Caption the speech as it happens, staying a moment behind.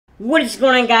What is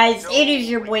going on, guys? It is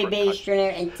your boy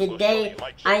Bastrin, and today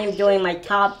I am doing my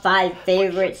top 5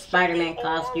 favorite Spider-Man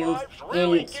costumes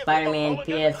in Spider-Man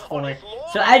PS4.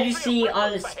 So as you see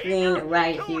on the screen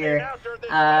right here,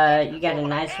 you got a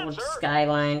nice little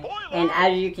skyline, and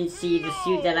as you can see, the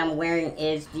suit that I'm wearing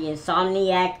is the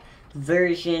Insomniac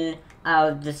version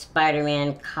of the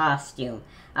Spider-Man costume.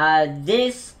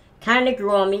 This kind of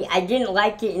grew on me. I didn't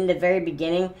like it in the very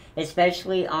beginning,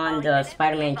 especially on the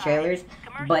Spider-Man trailers,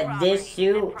 but this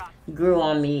suit grew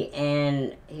on me,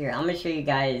 and here, I'm going to show you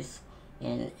guys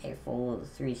in a full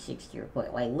 360 real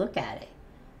quick. Like, look at it.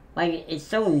 Like, it's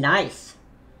so nice.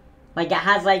 Like, it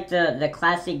has, like, the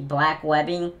classic black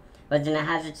webbing, but then it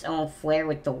has its own flair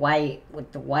with the white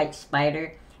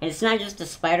spider. And it's not just the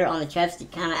spider on the chest,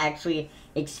 it kind of actually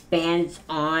expands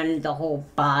on the whole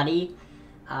body.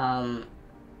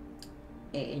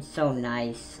 It's so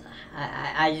nice.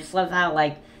 I just love how,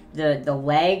 like, the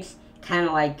legs kind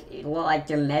of, like, look like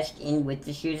they're meshed in with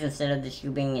the shoes instead of the shoe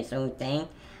being its own thing.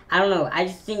 I don't know. I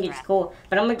just think it's cool.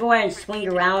 But I'm going to go ahead and swing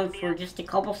around for just a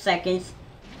couple seconds.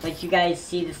 Let you guys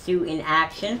see the suit in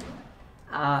action.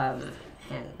 And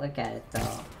look at it,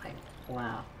 though. Like,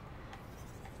 wow.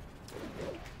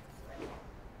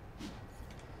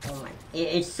 Oh my.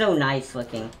 It's so nice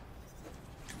looking.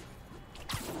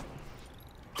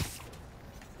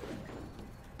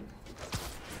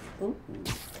 Ooh.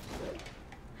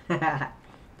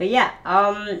 But yeah,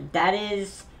 that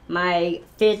is my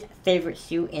 5th favorite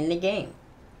suit in the game.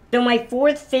 So my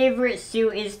 4th favorite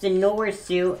suit is the Noir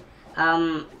suit.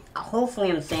 Hopefully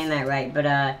I'm saying that right, but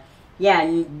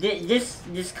yeah,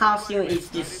 this costume is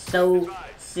just so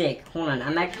sick. Hold on,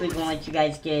 I'm actually gonna let you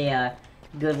guys get a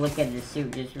good look at the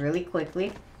suit just really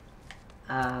quickly.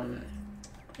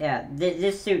 Yeah,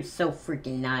 this suit's so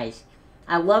freaking nice.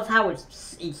 I love how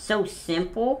it's so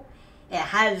simple. It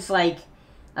has, like,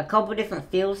 a couple different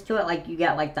feels to it. Like, you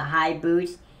got, like, the high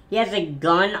boots. He has a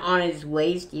gun on his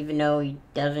waist, even though he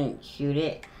doesn't shoot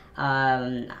it.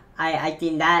 I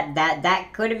think that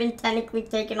could have been technically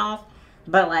taken off.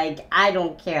 But, like, I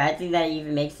don't care. I think that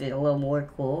even makes it a little more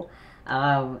cool.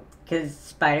 Because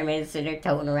Spider-Man is sitting there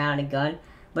toting around a gun.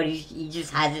 But he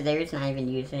just has it there. He's not even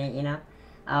using it, you know?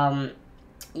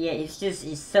 Yeah,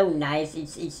 it's so nice.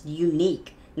 It's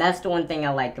unique. That's the one thing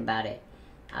I like about it.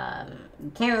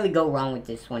 You can't really go wrong with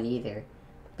this one either.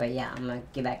 But yeah, I'm gonna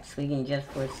get back to speaking just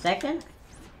for a second.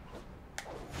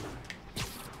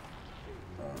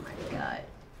 Oh my god.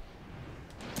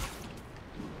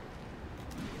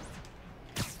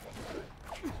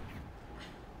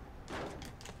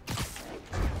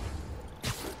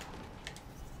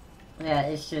 Yeah,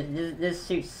 it's just, this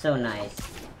suit's so nice.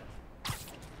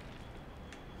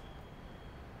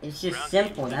 It's just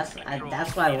simple. That's what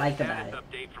I like about it.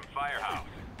 Update from Firehouse.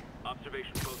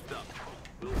 Observation post up.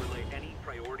 We'll relay any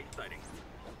priority sightings.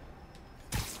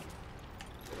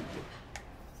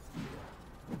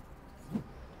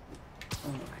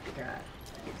 Oh my god.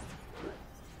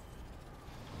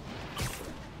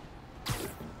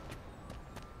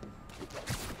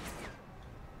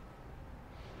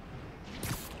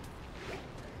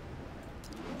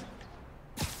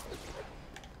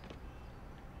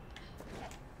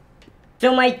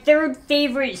 So my 3rd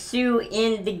favorite suit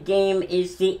in the game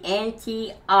is the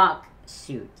anti-Ock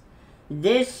suit.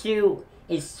 This suit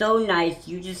is so nice.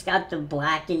 You just got the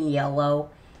black and yellow.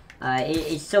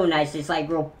 It's so nice. It's like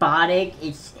robotic.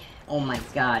 It's, oh my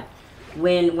god.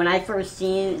 When I first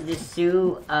seen this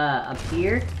suit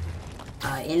appear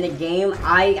in the game,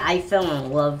 I fell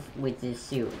in love with this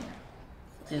suit.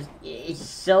 It's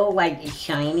so, like,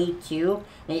 shiny too.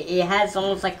 It has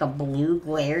almost like a blue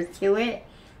glare to it.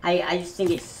 I just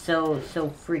think it's so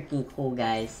freaking cool,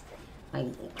 guys. Like,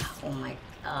 oh my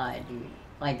god, dude.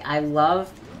 Like, I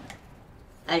love...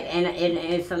 And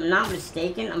if I'm not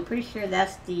mistaken, I'm pretty sure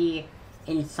that's the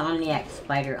Insomniac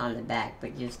spider on the back,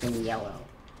 but just in yellow.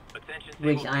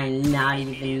 Which I'm not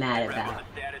even mad about.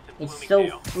 It's so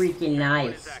freaking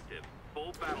nice.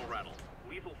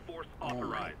 Oh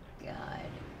my god.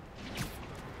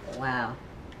 Wow.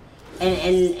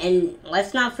 And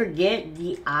let's not forget,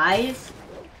 the eyes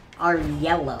are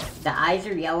yellow. The eyes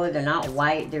are yellow. They're not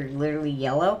white. They're literally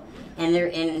yellow, and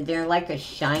they're like a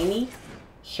shiny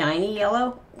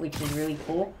yellow, which is really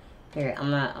cool. Here,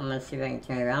 I'm gonna see if I can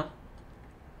turn it around.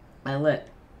 Look,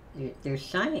 they're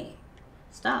shiny.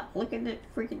 Stop. Look at the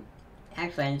freaking.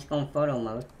 Actually, I'm just going photo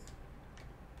mode.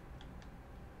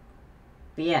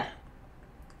 But yeah,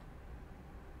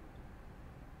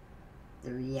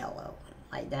 they're yellow.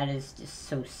 Like, that is just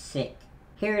so sick.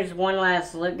 Here's one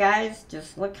last look, guys.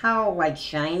 Just look how, like,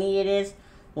 shiny it is.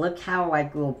 Look how,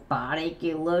 like, robotic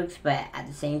it looks, but at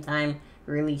the same time,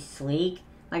 really sleek.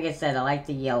 Like I said, I like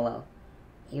the yellow.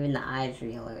 Even the eyes are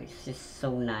yellow. It's just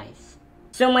so nice.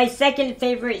 So my second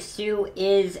favorite suit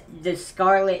is the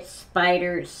Scarlet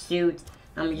Spider suit.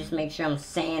 I'm gonna just make sure I'm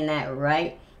saying that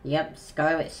right. Yep,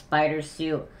 Scarlet Spider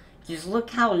suit. Just look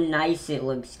how nice it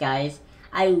looks, guys.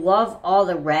 I love all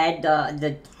the red,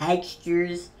 the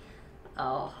textures.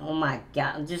 Oh my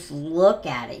god, just look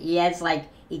at it. He has like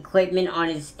equipment on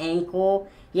his ankle.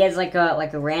 He has like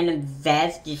a random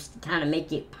vest just to kind of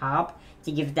make it pop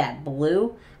to give that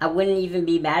blue. I wouldn't even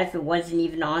be mad if it wasn't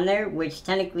even on there, which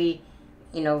technically,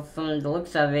 you know, from the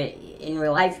looks of it, in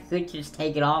real life, you could just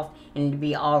take it off and it'd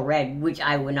be all red, which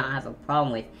I would not have a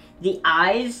problem with. The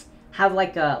eyes have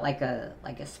like a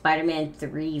Spider-Man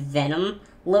 3 Venom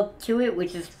look to it,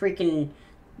 which is freaking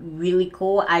really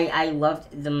cool. I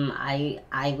loved the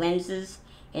eye lenses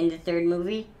in the third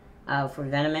movie, for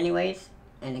Venom anyways,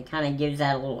 and it kind of gives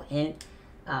that a little hint.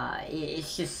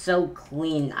 It's just so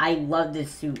clean. I love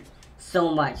this suit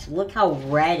so much. Look how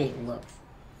red it looks.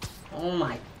 Oh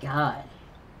my god.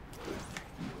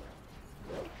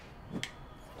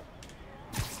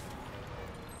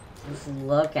 Just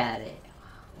look at it.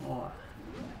 Oh.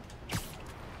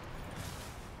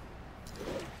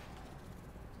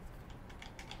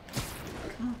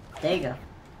 There you go.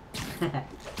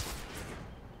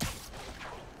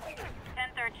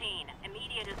 1013,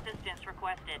 immediate assistance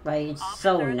requested. Like, it's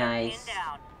so nice.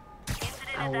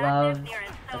 I love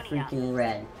the freaking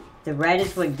red. The red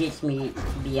is what gets me,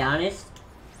 to be honest.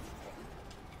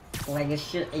 Like,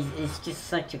 it's just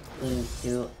such a clean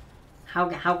suit.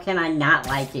 How can I not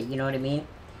like it, you know what I mean?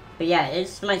 But yeah,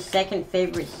 it's my second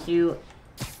favorite suit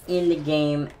in the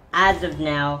game as of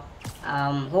now.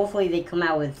 Hopefully they come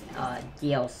out with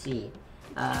DLC.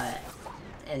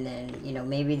 And then, you know,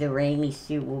 maybe the Raimi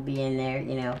suit will be in there,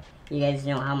 you know. You guys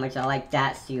know how much I like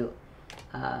that suit.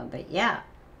 But yeah,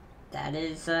 that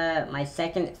is my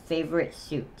second favorite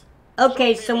suit.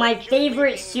 Okay, so my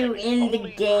favorite suit in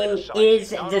the game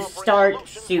is the Stark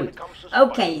suit.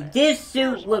 Okay, this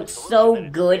suit looks so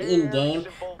good in game.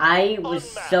 I was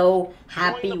so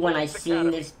happy when I seen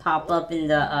this pop up in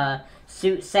the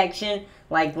suit section.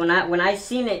 Like when I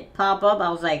seen it pop up, I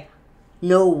was like,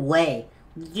 no way.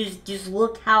 Just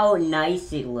look how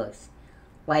nice it looks.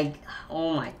 Like,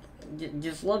 oh my,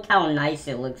 just look how nice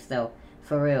it looks though,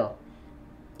 for real.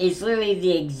 It's literally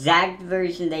the exact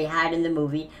version they had in the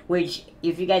movie, which,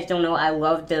 if you guys don't know, I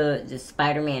love the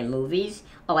Spider-Man movies.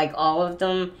 I like all of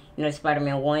them. You know,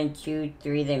 Spider-Man 1, 2,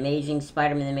 3, The Amazing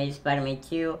Spider-Man, The Amazing Spider-Man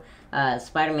 2,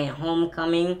 Spider-Man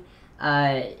Homecoming.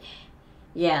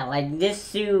 Yeah, like, this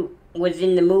suit was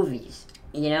in the movies,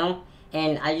 you know?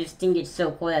 And I just think it's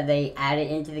so cool that they added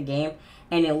it into the game.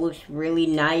 And it looks really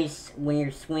nice when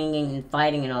you're swinging and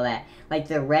fighting and all that. Like,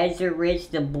 the reds are rich,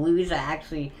 the blues are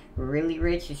actually really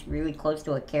rich. It's really close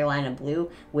to a Carolina blue,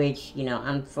 which, you know,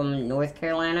 I'm from North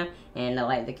Carolina, and I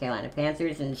like the Carolina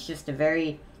Panthers, and it's just a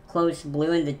very close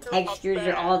blue, and the textures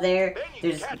are all there.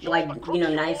 There's, like, you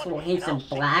know, nice little hints of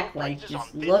black. Like,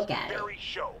 just look at it.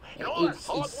 It's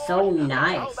so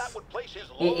nice.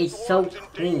 It's so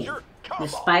clean. The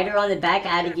spider on the back I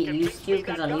had to get used to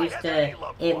because I'm used to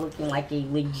it looking like a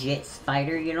legit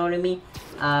spider, you know what I mean?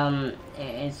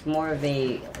 It's more of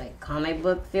a like comic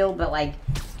book feel, but like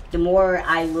the more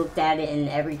I looked at it and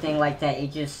everything like that,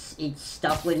 it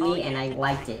stuck with me and I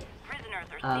liked it.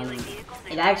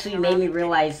 It actually made me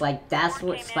realize like that's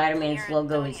what Spider-Man's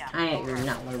logo is kind of, or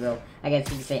not logo, I guess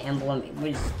you could say emblem. It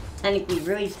was technically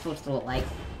really supposed to look like,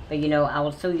 but you know, I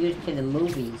was so used to the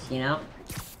movies, you know,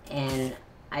 and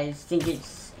I just think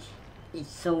it's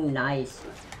so nice.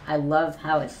 I love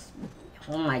how it's,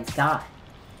 oh my god.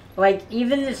 Like,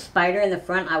 even the spider in the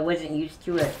front, I wasn't used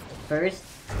to it first,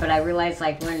 but I realized,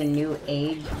 like, we're in a new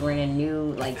age, we're in a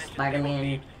new, like,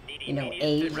 Spider-Man, you know,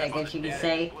 age, I guess you could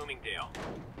say.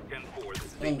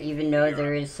 And even though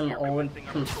there is some old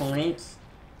components,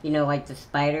 you know, like the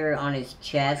spider on his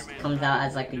chest comes out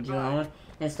as, like, a drone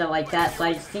and stuff like that, so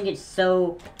I just think it's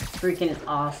so freaking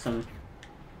awesome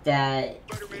that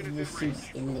this suit's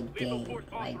in the game.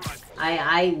 Like,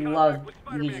 I love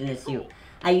using this suit.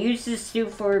 I use this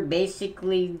suit for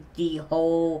basically the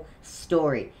whole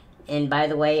story. And by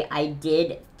the way, I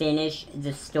did finish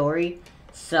the story.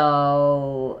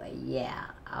 So, yeah.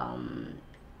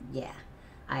 Yeah.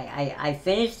 I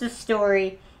finished the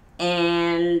story,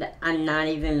 and I'm not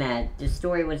even mad. The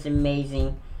story was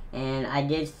amazing. And I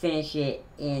did finish it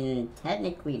in,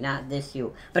 technically, not this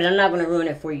suit. But I'm not going to ruin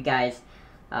it for you guys.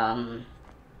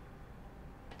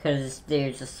 Because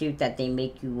there's a suit that they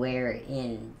make you wear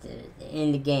in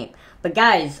the game. But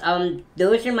guys,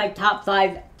 those are my top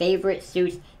 5 favorite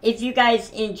suits. If you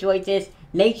guys enjoyed this,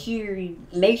 Make sure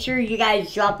you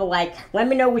guys drop a like. Let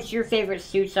me know what your favorite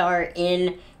suits are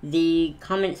in the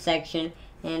comment section.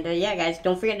 And yeah, guys,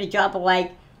 don't forget to drop a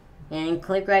like. And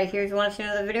click right here if you want to see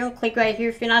another video. Click right here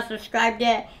if you're not subscribed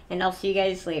yet. And I'll see you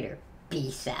guys later.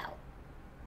 Peace out.